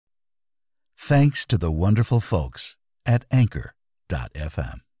thanks to the wonderful folks at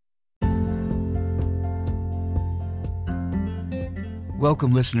Anchor.fm.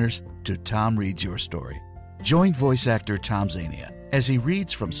 Welcome, listeners, to Tom Reads Your Story. Join voice actor Tom Zania as he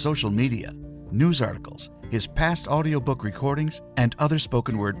reads from social media, news articles, his past audiobook recordings, and other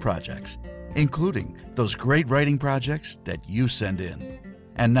spoken word projects, including those great writing projects that you send in.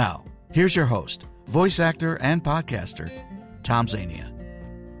 And now, here's your host, voice actor and podcaster, Tom Zania.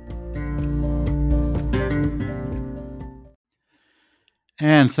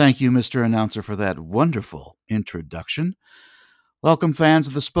 And thank you, Mr. Announcer, for that wonderful introduction. Welcome, fans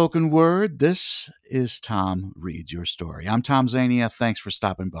of the spoken word. This is Tom Reads Your Story. I'm Tom Zania. Thanks for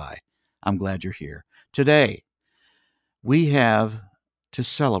stopping by. I'm glad you're here. Today, we have to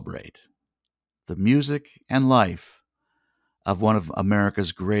celebrate the music and life of one of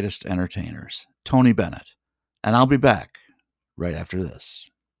America's greatest entertainers, Tony Bennett. And I'll be back right after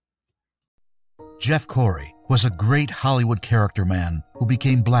this. Jeff Corey was a great Hollywood character man who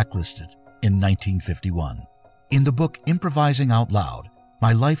became blacklisted in 1951. In the book Improvising Out Loud,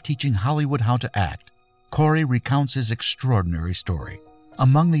 My Life Teaching Hollywood How to Act, Corey recounts his extraordinary story.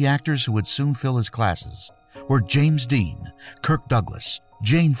 Among the actors who would soon fill his classes were James Dean, Kirk Douglas,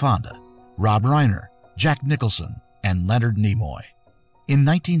 Jane Fonda, Rob Reiner, Jack Nicholson, and Leonard Nimoy. In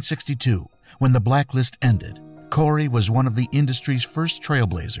 1962, when the blacklist ended, Corey was one of the industry's first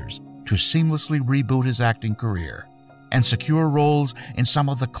trailblazers to seamlessly reboot his acting career and secure roles in some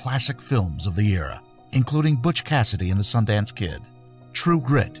of the classic films of the era, including Butch Cassidy and the Sundance Kid, True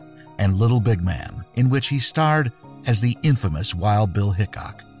Grit, and Little Big Man, in which he starred as the infamous Wild Bill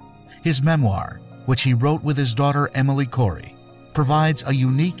Hickok. His memoir, which he wrote with his daughter Emily Corey, provides a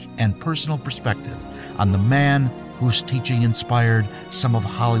unique and personal perspective on the man whose teaching inspired some of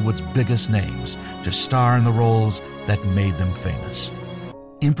Hollywood's biggest names to star in the roles that made them famous.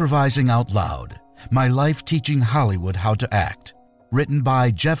 Improvising Out Loud, My Life Teaching Hollywood How to Act, written by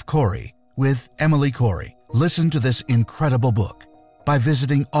Jeff Corey with Emily Corey. Listen to this incredible book by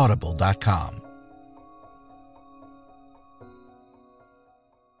visiting audible.com.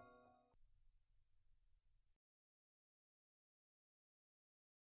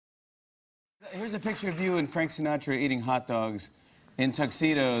 Here's a picture of you and Frank Sinatra eating hot dogs in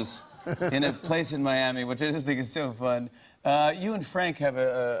tuxedos in a place in Miami, which I just think is so fun. You and Frank have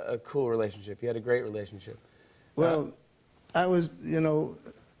a cool relationship. You had a great relationship. Well, I was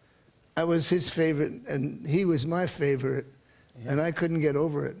his favorite, and he was my favorite, and I couldn't get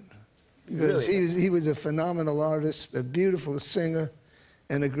over it. Because he was a phenomenal artist, a beautiful singer,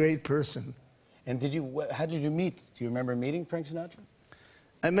 and a great person. And how did you meet? Do you remember meeting Frank Sinatra?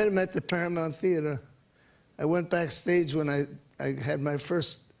 I met him at the Paramount Theater. I went backstage when I had my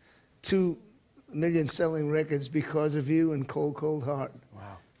first 2 million selling records, Because of You and Cold, Cold Heart.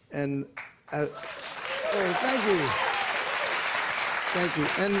 Wow. And thank you. Thank you.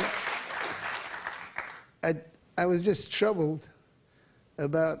 And I was just troubled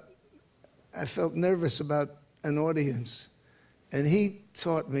I felt nervous about an audience. And he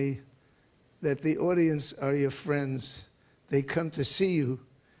taught me that the audience are your friends. They come to see you.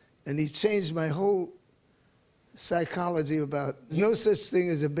 And he changed my whole psychology about there's no such thing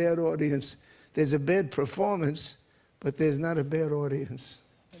as a bad audience. There's a bad performance, but there's not a bad audience.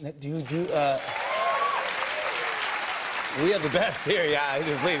 We have the best here, yeah.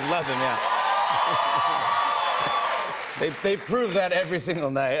 We love them, yeah. They prove that every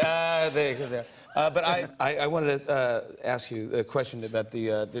single night. But I wanted to ask you a question about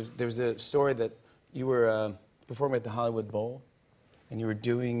there's a story that you were performing at the Hollywood Bowl, and you were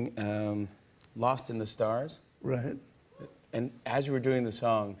doing Lost in the Stars. Right. And as you were doing the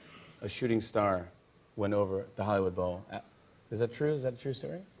song, a shooting star went over the Hollywood Bowl. Is that true? Is that a true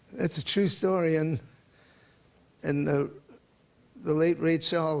story? It's a true story, and the late Ray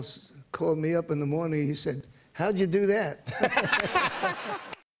Charles called me up in the morning. He said, "How'd you do that?"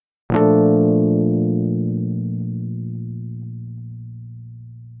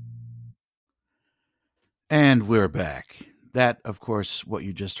 And we're back. That, of course, what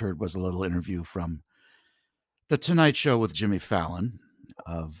you just heard was a little interview from The Tonight Show with Jimmy Fallon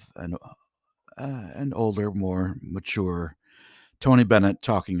of an older, more mature Tony Bennett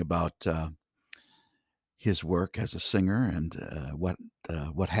talking about his work as a singer and what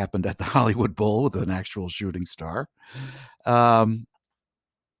happened at the Hollywood Bowl with an actual shooting star. Tony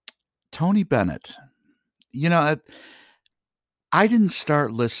Bennett, I didn't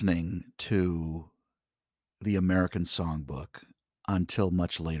start listening to the American Songbook until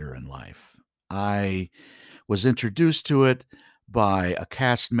much later in life. I was introduced to it by a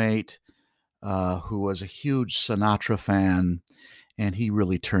castmate who was a huge Sinatra fan, and he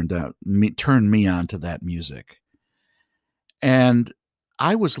really turned me on to that music. And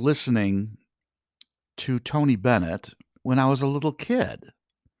I was listening to Tony Bennett when I was a little kid.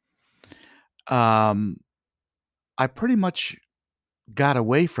 Um, I pretty much got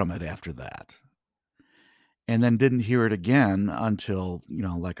away from it after that, and then didn't hear it again until,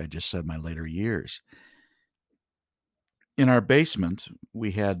 like I just said, my later years. In our basement,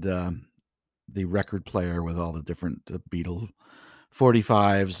 we had the record player with all the different Beatle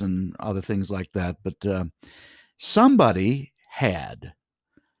 45s and other things like that. But somebody had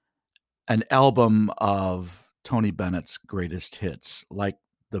an album of Tony Bennett's greatest hits, like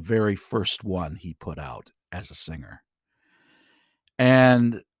the very first one he put out as a singer.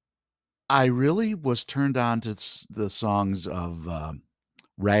 And I really was turned on to the songs of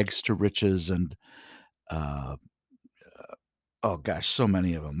Rags to Riches and, uh, oh gosh, so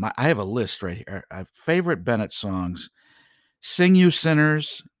many of them. I have a list right here. I have favorite Bennett songs: Sing You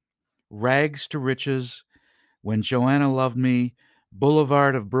Sinners, Rags to Riches, When Joanna Loved Me,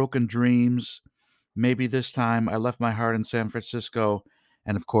 Boulevard of Broken Dreams, Maybe This Time, I Left My Heart in San Francisco,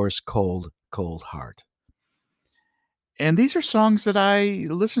 and of course, Cold, Cold Heart. And these are songs that I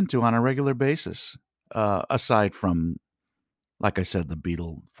listen to on a regular basis, aside from, like I said, the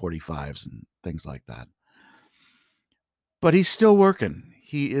Beatle 45s and things like that. But he's still working.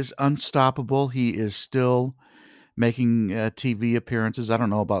 He is unstoppable. He is still making TV appearances. I don't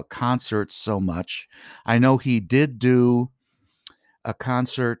know about concerts so much. I know he did do a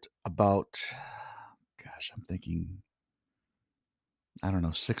concert about, gosh, I'm thinking, I don't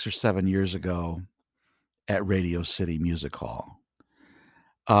know, 6 or 7 years ago at Radio City Music Hall.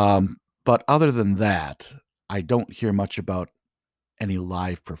 But other than that, I don't hear much about any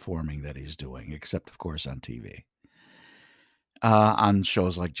live performing that he's doing, except, of course, on TV. On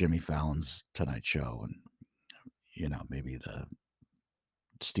shows like Jimmy Fallon's Tonight Show and, maybe the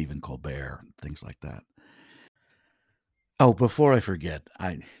Stephen Colbert, things like that. Oh, before I forget,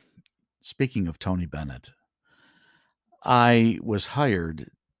 speaking of Tony Bennett, I was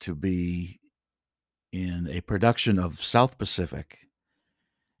hired to be in a production of South Pacific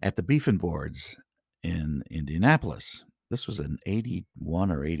at the Beef and Boards in Indianapolis. This was in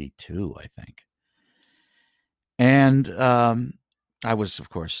 81 or 82, I think. And I was, of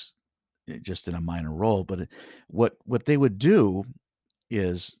course, just in a minor role. But what they would do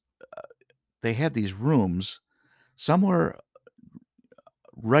is they had these rooms somewhere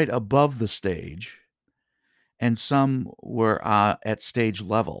right above the stage, and some were at stage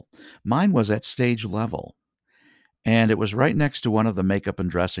level. Mine was at stage level, and it was right next to one of the makeup and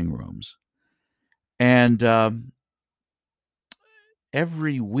dressing rooms. And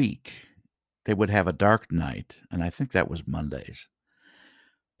every week they would have a dark night, and I think that was Mondays.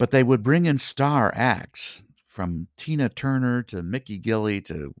 But they would bring in star acts from Tina Turner to Mickey Gilley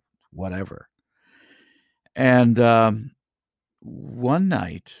to whatever. And one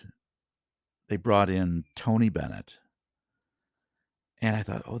night they brought in Tony Bennett, and I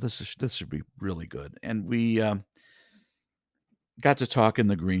thought, oh, this should be really good. And we got to talk in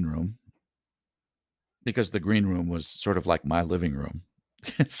the green room, because the green room was sort of like my living room.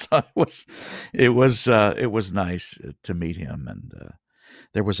 So it was nice to meet him. And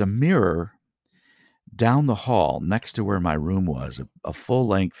there was a mirror down the hall next to where my room was, a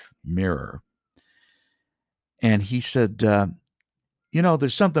full-length mirror. And he said,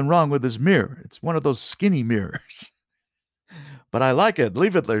 there's something wrong with this mirror. It's one of those skinny mirrors. But I like it.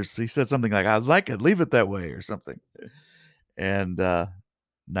 Leave it there. He said something like, I like it. Leave it that way or something. And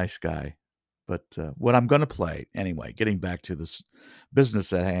nice guy. But what I'm going to play, anyway, getting back to this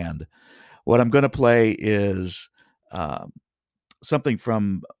business at hand, what I'm going to play is something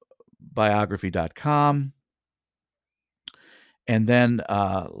from biography.com. And then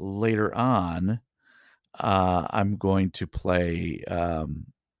later on, I'm going to play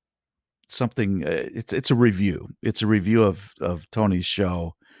something. It's a review. It's a review of Tony's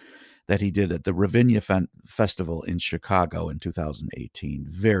show that he did at the Ravinia Festival in Chicago in 2018.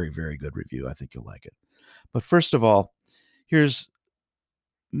 Very, very good review. I think you'll like it. But first of all, here's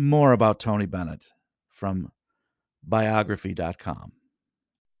more about Tony Bennett from biography.com.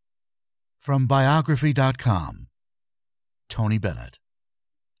 From biography.com, Tony Bennett.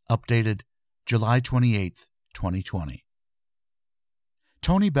 Updated July 28, 2020.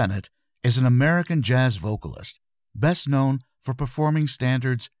 Tony Bennett is an American jazz vocalist, best known for performing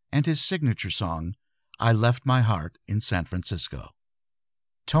standards and his signature song, I Left My Heart in San Francisco.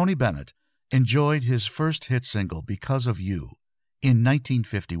 Tony Bennett enjoyed his first hit single, Because of You, in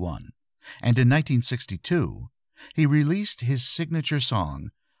 1951, and in 1962, he released his signature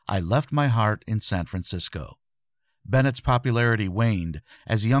song, I Left My Heart in San Francisco. Bennett's popularity waned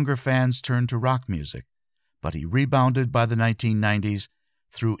as younger fans turned to rock music, but he rebounded by the 1990s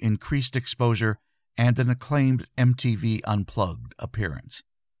through increased exposure and an acclaimed MTV Unplugged appearance.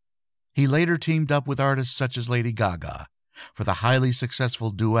 He later teamed up with artists such as Lady Gaga for the highly successful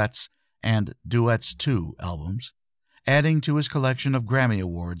Duets and Duets 2 albums, adding to his collection of Grammy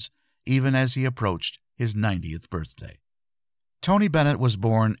Awards even as he approached his 90th birthday. Tony Bennett was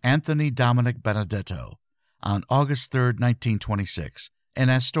born Anthony Dominic Benedetto on August 3, 1926, in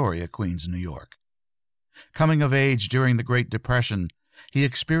Astoria, Queens, New York. Coming of age during the Great Depression, he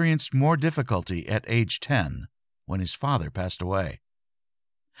experienced more difficulty at age 10 when his father passed away.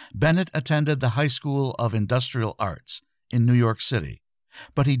 Bennett attended the High School of Industrial Arts in New York City,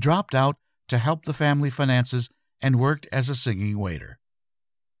 but he dropped out to help the family finances and worked as a singing waiter.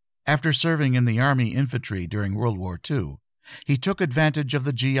 After serving in the Army infantry during World War II, he took advantage of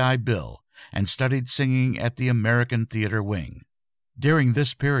the GI Bill and studied singing at the American Theater Wing. During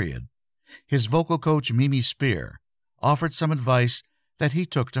this period, his vocal coach Mimi Spear offered some advice that he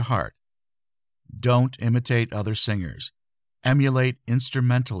took to heart. Don't imitate other singers. Emulate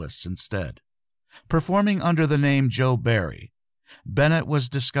instrumentalists instead. Performing under the name Joe Barry, Bennett was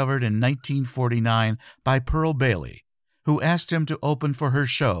discovered in 1949 by Pearl Bailey, who asked him to open for her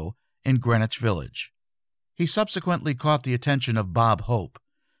show in Greenwich Village. He subsequently caught the attention of Bob Hope,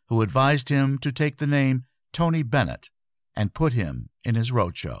 who advised him to take the name Tony Bennett and put him in his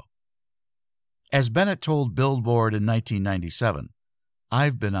roadshow. As Bennett told Billboard in 1997,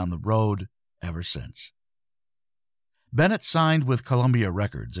 "I've been on the road ever since." Bennett signed with Columbia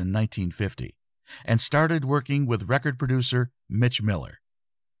Records in 1950 and started working with record producer Mitch Miller.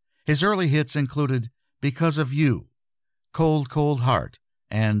 His early hits included Because of You, Cold, Cold Heart,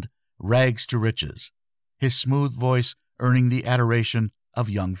 and Rags to Riches, his smooth voice earning the adoration of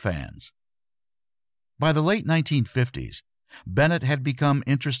young fans. By the late 1950s, Bennett had become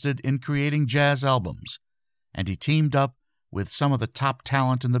interested in creating jazz albums, and he teamed up with some of the top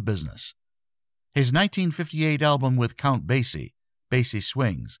talent in the business. His 1958 album with Count Basie, Basie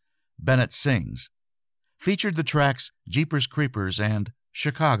Swings, Bennett Sings, featured the tracks Jeepers Creepers and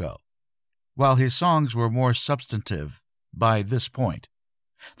Chicago. While his songs were more substantive by this point,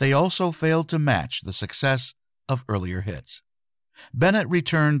 they also failed to match the success of earlier hits. Bennett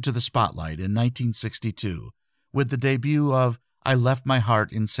returned to the spotlight in 1962 with the debut of I Left My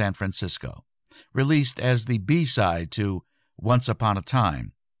Heart in San Francisco, released as the B-side to Once Upon a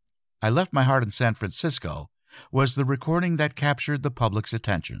Time. I Left My Heart in San Francisco was the recording that captured the public's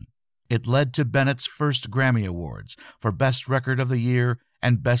attention. It led to Bennett's first Grammy Awards for Best Record of the Year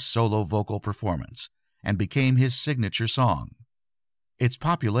and Best Solo Vocal Performance, and became his signature song. Its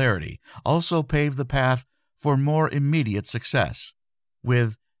popularity also paved the path for more immediate success,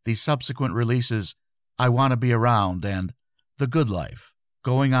 with the subsequent releases I Want to Be Around and The Good Life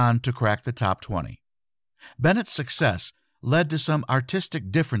going on to crack the top 20. Bennett's success led to some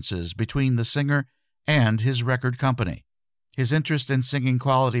artistic differences between the singer and his record company. His interest in singing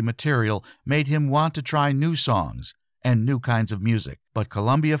quality material made him want to try new songs and new kinds of music, but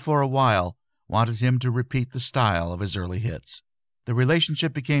Columbia for a while wanted him to repeat the style of his early hits. The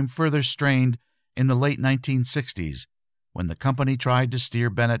relationship became further strained in the late 1960s when the company tried to steer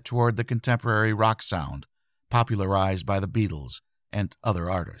Bennett toward the contemporary rock sound popularized by the Beatles and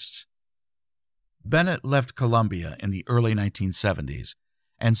other artists. Bennett left Columbia in the early 1970s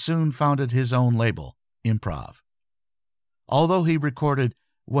and soon founded his own label, Improv. Although he recorded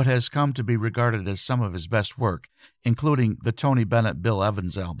what has come to be regarded as some of his best work, including the Tony Bennett Bill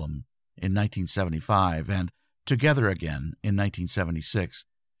Evans album in 1975 and Together Again in 1976,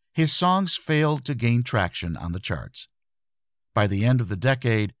 his songs failed to gain traction on the charts. By the end of the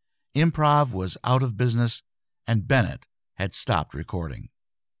decade, Improv was out of business and Bennett had stopped recording.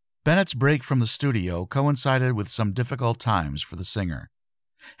 Bennett's break from the studio coincided with some difficult times for the singer.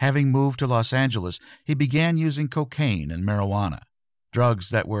 Having moved to Los Angeles, he began using cocaine and marijuana, drugs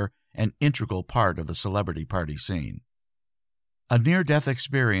that were an integral part of the celebrity party scene. A near-death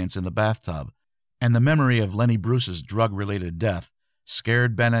experience in the bathtub and the memory of Lenny Bruce's drug-related death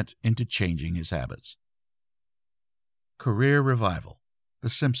scared Bennett into changing his habits. Career revival, The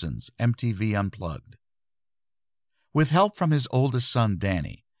Simpsons, MTV Unplugged. With help from his oldest son,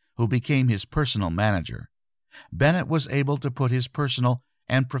 Danny, who became his personal manager, Bennett was able to put his personal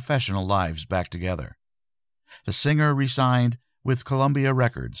and professional lives back together. The singer re-signed with Columbia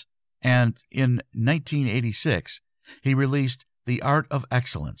Records, and in 1986, he released The Art of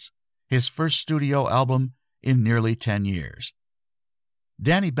Excellence, his first studio album in nearly 10 years.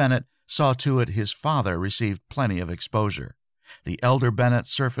 Danny Bennett saw to it his father received plenty of exposure. The elder Bennett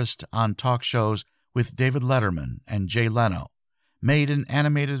surfaced on talk shows with David Letterman and Jay Leno, made an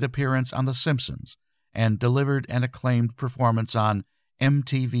animated appearance on The Simpsons, and delivered an acclaimed performance on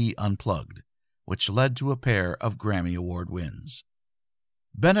MTV Unplugged, which led to a pair of Grammy Award wins.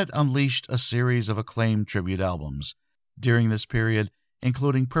 Bennett unleashed a series of acclaimed tribute albums during this period,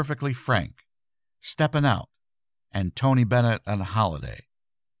 including Perfectly Frank, Steppin' Out, and Tony Bennett on Holiday.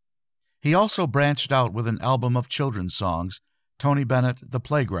 He also branched out with an album of children's songs, Tony Bennett, The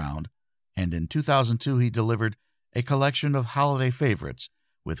Playground, and in 2002 he delivered a collection of holiday favorites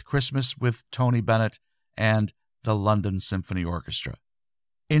with Christmas with Tony Bennett and the London Symphony Orchestra.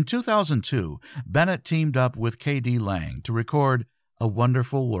 In 2002, Bennett teamed up with K.D. Lang to record A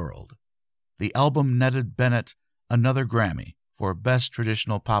Wonderful World. The album netted Bennett another Grammy for Best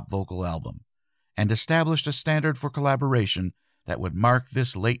Traditional Pop Vocal Album and established a standard for collaboration that would mark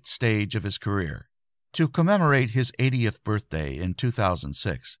this late stage of his career. To commemorate his 80th birthday in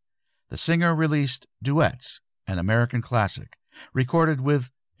 2006, the singer released Duets, an American classic, recorded with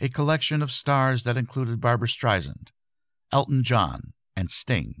a collection of stars that included Barbra Streisand, Elton John, and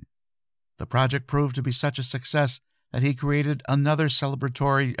Sting. The project proved to be such a success that he created another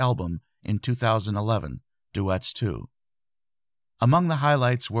celebratory album in 2011, Duets 2. Among the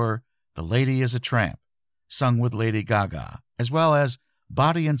highlights were The Lady is a Tramp, sung with Lady Gaga, as well as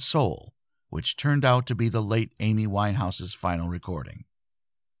Body and Soul, which turned out to be the late Amy Winehouse's final recording.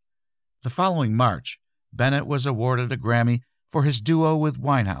 The following March, Bennett was awarded a Grammy for his duo with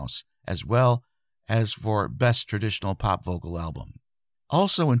Winehouse, as well as for Best Traditional Pop Vocal Album.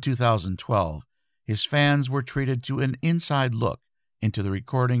 Also in 2012, his fans were treated to an inside look into the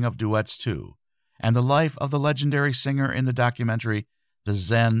recording of Duets 2 and the life of the legendary singer in the documentary The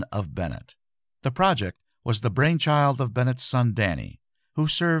Zen of Bennett. The project was the brainchild of Bennett's son Danny, who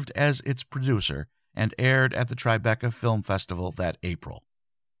served as its producer and aired at the Tribeca Film Festival that April.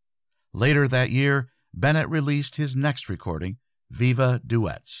 Later that year, Bennett released his next recording, Viva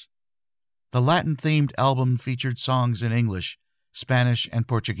Duets. The Latin-themed album featured songs in English, Spanish, and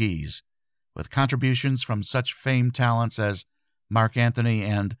Portuguese, with contributions from such famed talents as Mark Anthony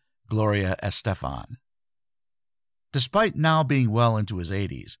and Gloria Estefan. Despite now being well into his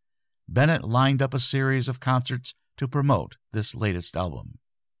 80s, Bennett lined up a series of concerts to promote this latest album.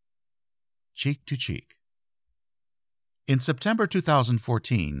 Cheek to Cheek. In September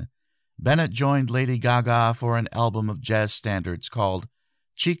 2014, Bennett joined Lady Gaga for an album of jazz standards called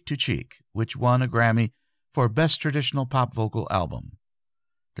Cheek to Cheek, which won a Grammy for Best Traditional Pop Vocal Album.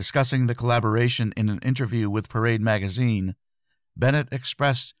 Discussing the collaboration in an interview with Parade magazine, Bennett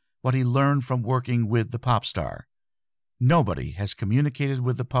expressed what he learned from working with the pop star. Nobody has communicated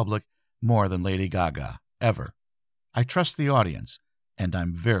with the public more than Lady Gaga, ever. I trust the audience, and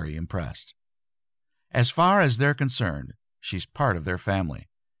I'm very impressed. As far as they're concerned, she's part of their family.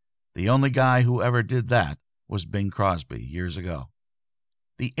 The only guy who ever did that was Bing Crosby years ago.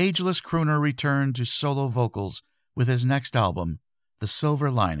 The ageless crooner returned to solo vocals with his next album, The Silver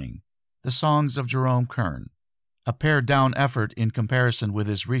Lining, the songs of Jerome Kern, a pared-down effort in comparison with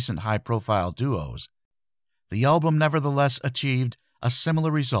his recent high-profile duos. The album nevertheless achieved a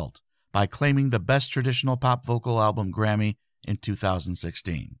similar result by claiming the Best Traditional Pop Vocal Album Grammy in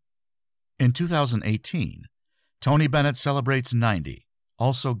 2016. In 2018, Tony Bennett Celebrates 90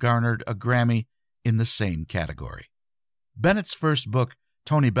 also garnered a Grammy in the same category. Bennett's first book,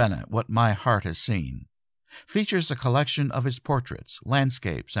 Tony Bennett, What My Heart Has Seen, features a collection of his portraits,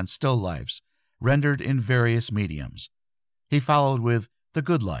 landscapes, and still lifes rendered in various mediums. He followed with The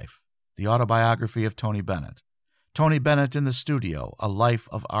Good Life, the autobiography of Tony Bennett in the Studio, A Life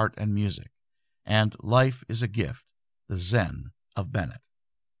of Art and Music, and Life is a Gift, the Zen of Bennett.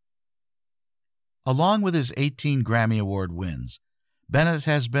 Along with his 18 Grammy Award wins, Bennett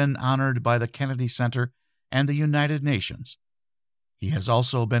has been honored by the Kennedy Center and the United Nations. He has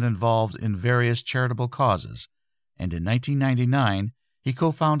also been involved in various charitable causes, and in 1999, he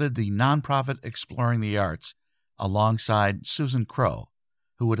co-founded the nonprofit Exploring the Arts alongside Susan Crowe,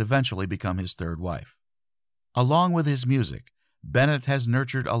 who would eventually become his third wife. Along with his music, Bennett has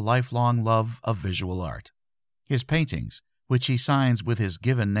nurtured a lifelong love of visual art. His paintings, which he signs with his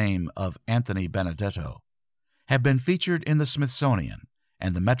given name of Anthony Benedetto, have been featured in the Smithsonian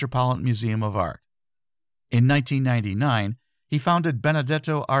and the Metropolitan Museum of Art. In 1999, he founded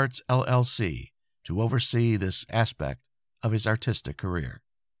Benedetto Arts LLC to oversee this aspect of his artistic career.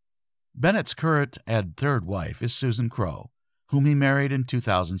 Bennett's current and third wife is Susan Crowe, whom he married in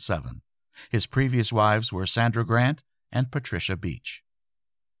 2007. His previous wives were Sandra Grant and Patricia Beach.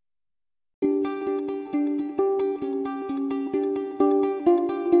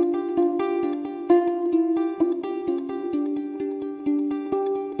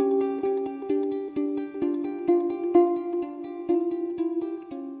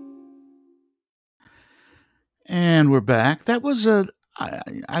 And we're back. That was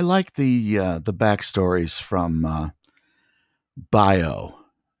I like the backstories from bio.com.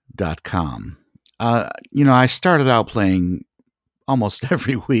 I started out playing almost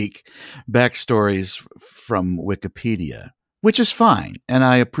every week backstories from Wikipedia, which is fine, and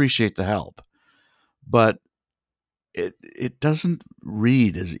I appreciate the help. But it doesn't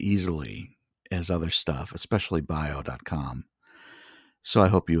read as easily as other stuff, especially bio.com. So I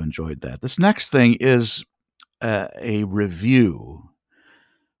hope you enjoyed that. This next thing is a review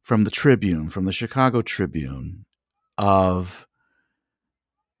from the Tribune, from the Chicago Tribune, of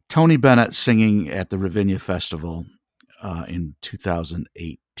Tony Bennett singing at the Ravinia Festival in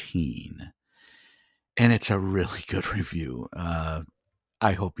 2018. And it's a really good review.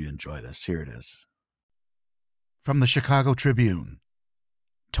 I hope you enjoy this. Here it is. From the Chicago Tribune,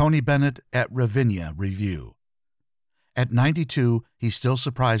 Tony Bennett at Ravinia Review. At 92, he still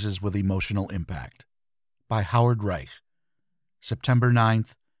surprises with emotional impact. By Howard Reich. September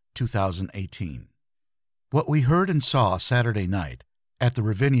 9th, 2018. What we heard and saw Saturday night at the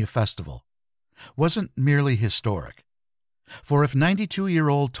Ravinia Festival wasn't merely historic. For if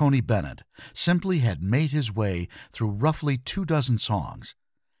 92-year-old Tony Bennett simply had made his way through roughly 24 songs,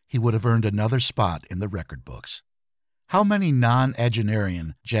 he would have earned another spot in the record books. How many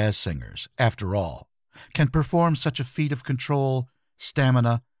non-agenarian jazz singers, after all, can perform such a feat of control,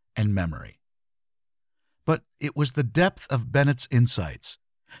 stamina, and memory? But it was the depth of Bennett's insights,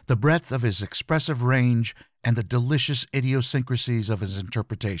 the breadth of his expressive range, and the delicious idiosyncrasies of his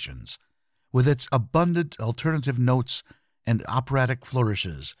interpretations, with its abundant alternative notes and operatic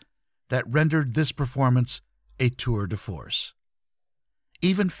flourishes, that rendered this performance a tour de force.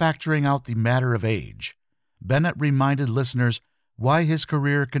 Even factoring out the matter of age, Bennett reminded listeners why his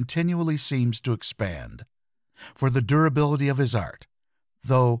career continually seems to expand. For the durability of his art,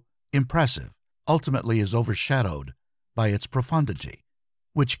 though impressive, ultimately is overshadowed by its profundity,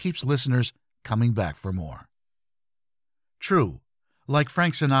 which keeps listeners coming back for more. True, like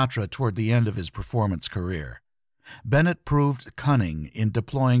Frank Sinatra toward the end of his performance career, Bennett proved cunning in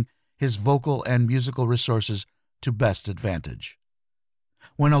deploying his vocal and musical resources to best advantage.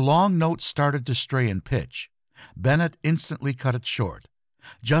 When a long note started to stray in pitch, Bennett instantly cut it short,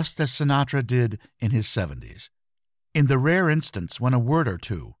 just as Sinatra did in his 70s. In the rare instance when a word or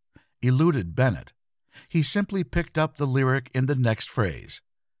two eluded Bennett, he simply picked up the lyric in the next phrase.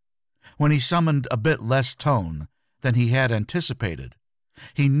 When he summoned a bit less tone than he had anticipated,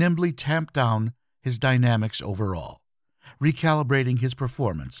 he nimbly tamped down his dynamics overall, recalibrating his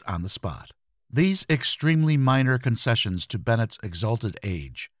performance on the spot. These extremely minor concessions to Bennett's exalted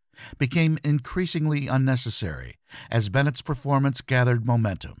age became increasingly unnecessary as Bennett's performance gathered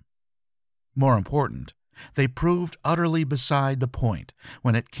momentum. More important, they proved utterly beside the point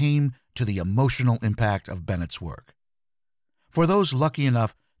when it came to the emotional impact of Bennett's work. For those lucky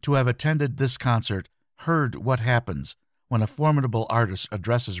enough to have attended this concert heard what happens when a formidable artist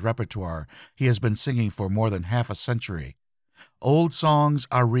addresses repertoire he has been singing for more than half a century, old songs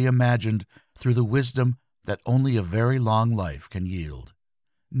are reimagined through the wisdom that only a very long life can yield.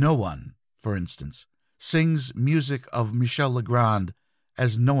 No one, for instance, sings music of Michel Legrand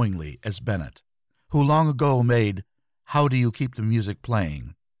as knowingly as Bennett, who long ago made How Do You Keep the Music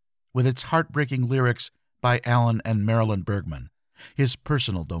Playing, with its heartbreaking lyrics by Alan and Marilyn Bergman, his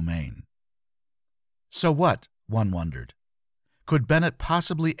personal domain. So what, one wondered, could Bennett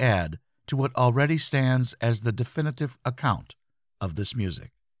possibly add to what already stands as the definitive account of this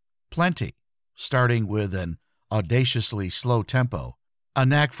music? Plenty, starting with an audaciously slow tempo, a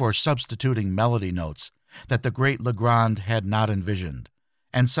knack for substituting melody notes that the great Legrand had not envisioned,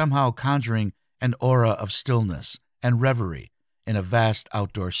 and somehow conjuring an aura of stillness and reverie in a vast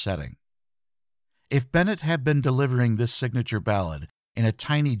outdoor setting. If Bennett had been delivering this signature ballad in a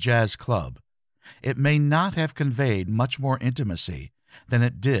tiny jazz club, it may not have conveyed much more intimacy than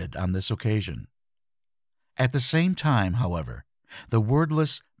it did on this occasion. At the same time, however, the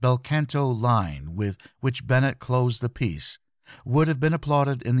wordless bel canto line with which Bennett closed the piece would have been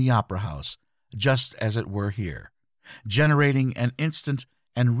applauded in the opera house, just as it were here, generating an instant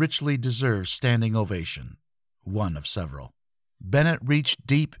and richly deserved standing ovation, one of several. Bennett reached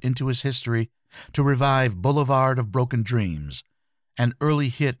deep into his history to revive Boulevard of Broken Dreams, an early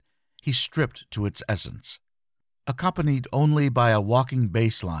hit he stripped to its essence. Accompanied only by a walking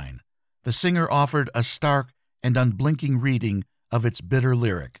bass line, the singer offered a stark and unblinking reading of its bitter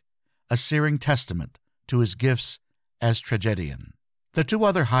lyric, a searing testament to his gifts as tragedian. The two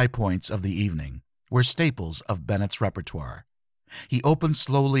other high points of the evening were staples of Bennett's repertoire. He opened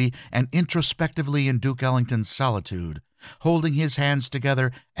slowly and introspectively in Duke Ellington's Solitude, holding his hands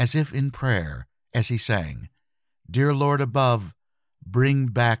together as if in prayer as he sang, Dear Lord above, bring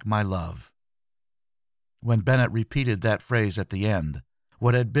back my love. When Bennett repeated that phrase at the end,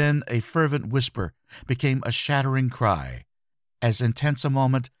 what had been a fervent whisper became a shattering cry, as intense a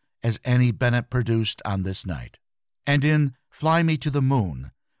moment as any Bennett produced on this night. And in Fly Me to the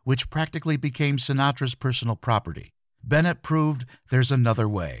Moon, which practically became Sinatra's personal property, Bennett proved there's another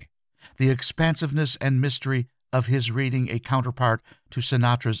way, the expansiveness and mystery of his reading a counterpart to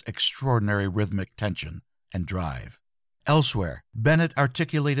Sinatra's extraordinary rhythmic tension and drive. Elsewhere, Bennett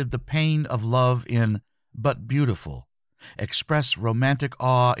articulated the pain of love in But Beautiful, expressed romantic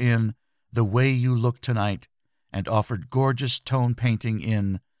awe in The Way You Look Tonight, and offered gorgeous tone painting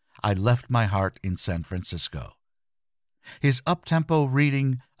in I Left My Heart in San Francisco. His up-tempo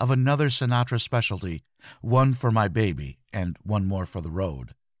reading of another Sinatra specialty, One for My Baby and One More for the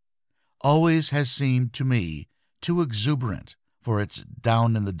Road, always has seemed to me too exuberant for its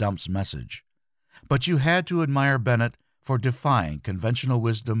down-in-the-dumps message. But you had to admire Bennett for defying conventional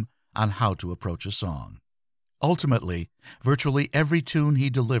wisdom on how to approach a song. Ultimately, virtually every tune he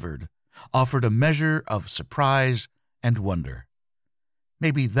delivered offered a measure of surprise and wonder.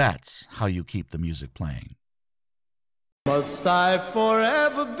 Maybe that's how you keep the music playing. Must I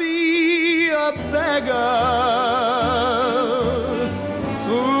forever be a beggar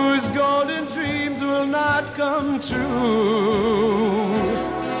whose golden dreams will not come true?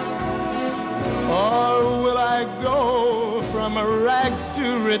 Or will I go from rags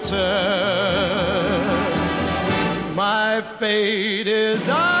to riches? My fate is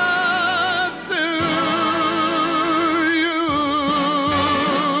up to you.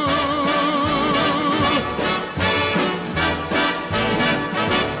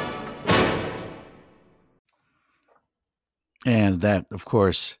 And that, of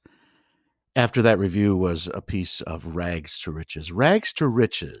course, after that review was a piece of Rags to Riches. Rags to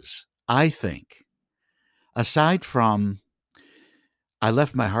Riches, I think, aside from I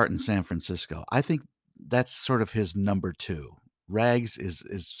Left My Heart in San Francisco, I think that's sort of his number two. Rags is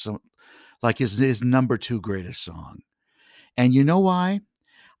so, like his number two greatest song. And you know why?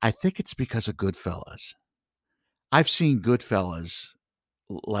 I think it's because of Goodfellas. I've seen Goodfellas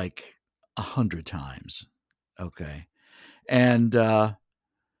like 100 times. Okay. And, I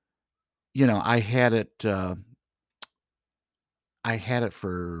had it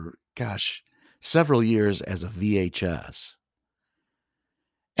for, several years as a VHS.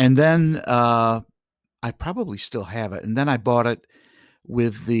 And then I probably still have it. And then I bought it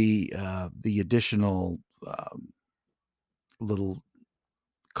with the additional little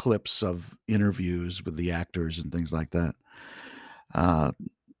clips of interviews with the actors and things like that. The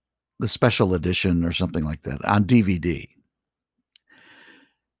special edition or something like that on DVD.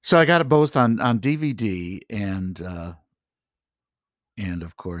 So I got it both on DVD and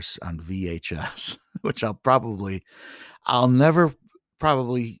of course on VHS, which I'll never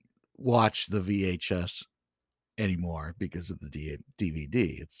probably watch the VHS anymore because of the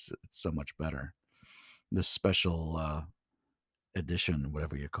DVD. It's so much better. The special edition,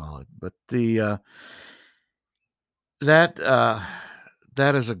 whatever you call it. But that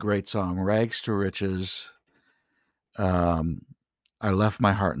is a great song. Rags to Riches. I Left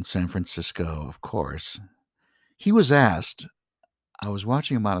My Heart in San Francisco, of course. He was asked, I was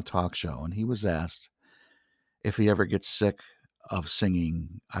watching him on a talk show, and he was asked if he ever gets sick of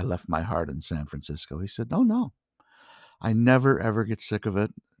singing I Left My Heart in San Francisco. He said, no, I never, ever get sick of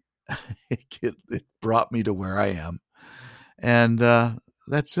it. It brought me to where I am. And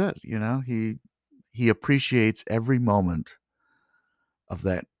that's it. He appreciates every moment of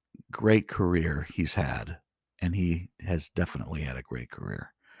that great career he's had. And he has definitely had a great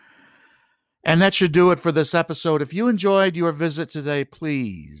career. And that should do it for this episode. If you enjoyed your visit today,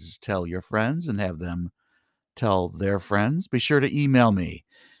 please tell your friends and have them tell their friends. Be sure to email me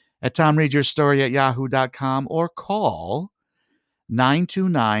at tomreadyourstory@yahoo.com or call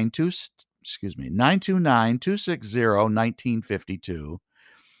 929-260-1952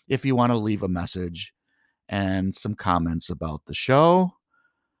 if you want to leave a message and some comments about the show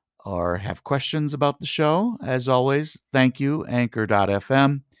or have questions about the show. As always, thank you,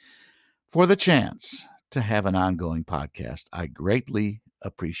 Anchor.fm, for the chance to have an ongoing podcast. I greatly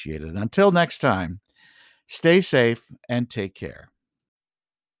appreciate it. Until next time, stay safe and take care.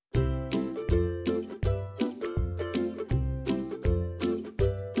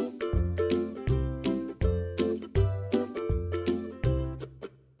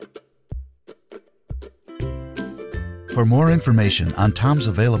 For more information on Tom's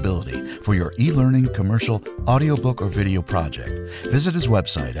availability for your e-learning, commercial, audiobook, or video project, visit his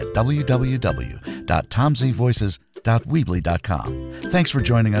website at www.tomzvoices.weebly.com. Thanks for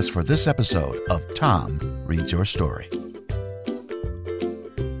joining us for this episode of Tom reads your story.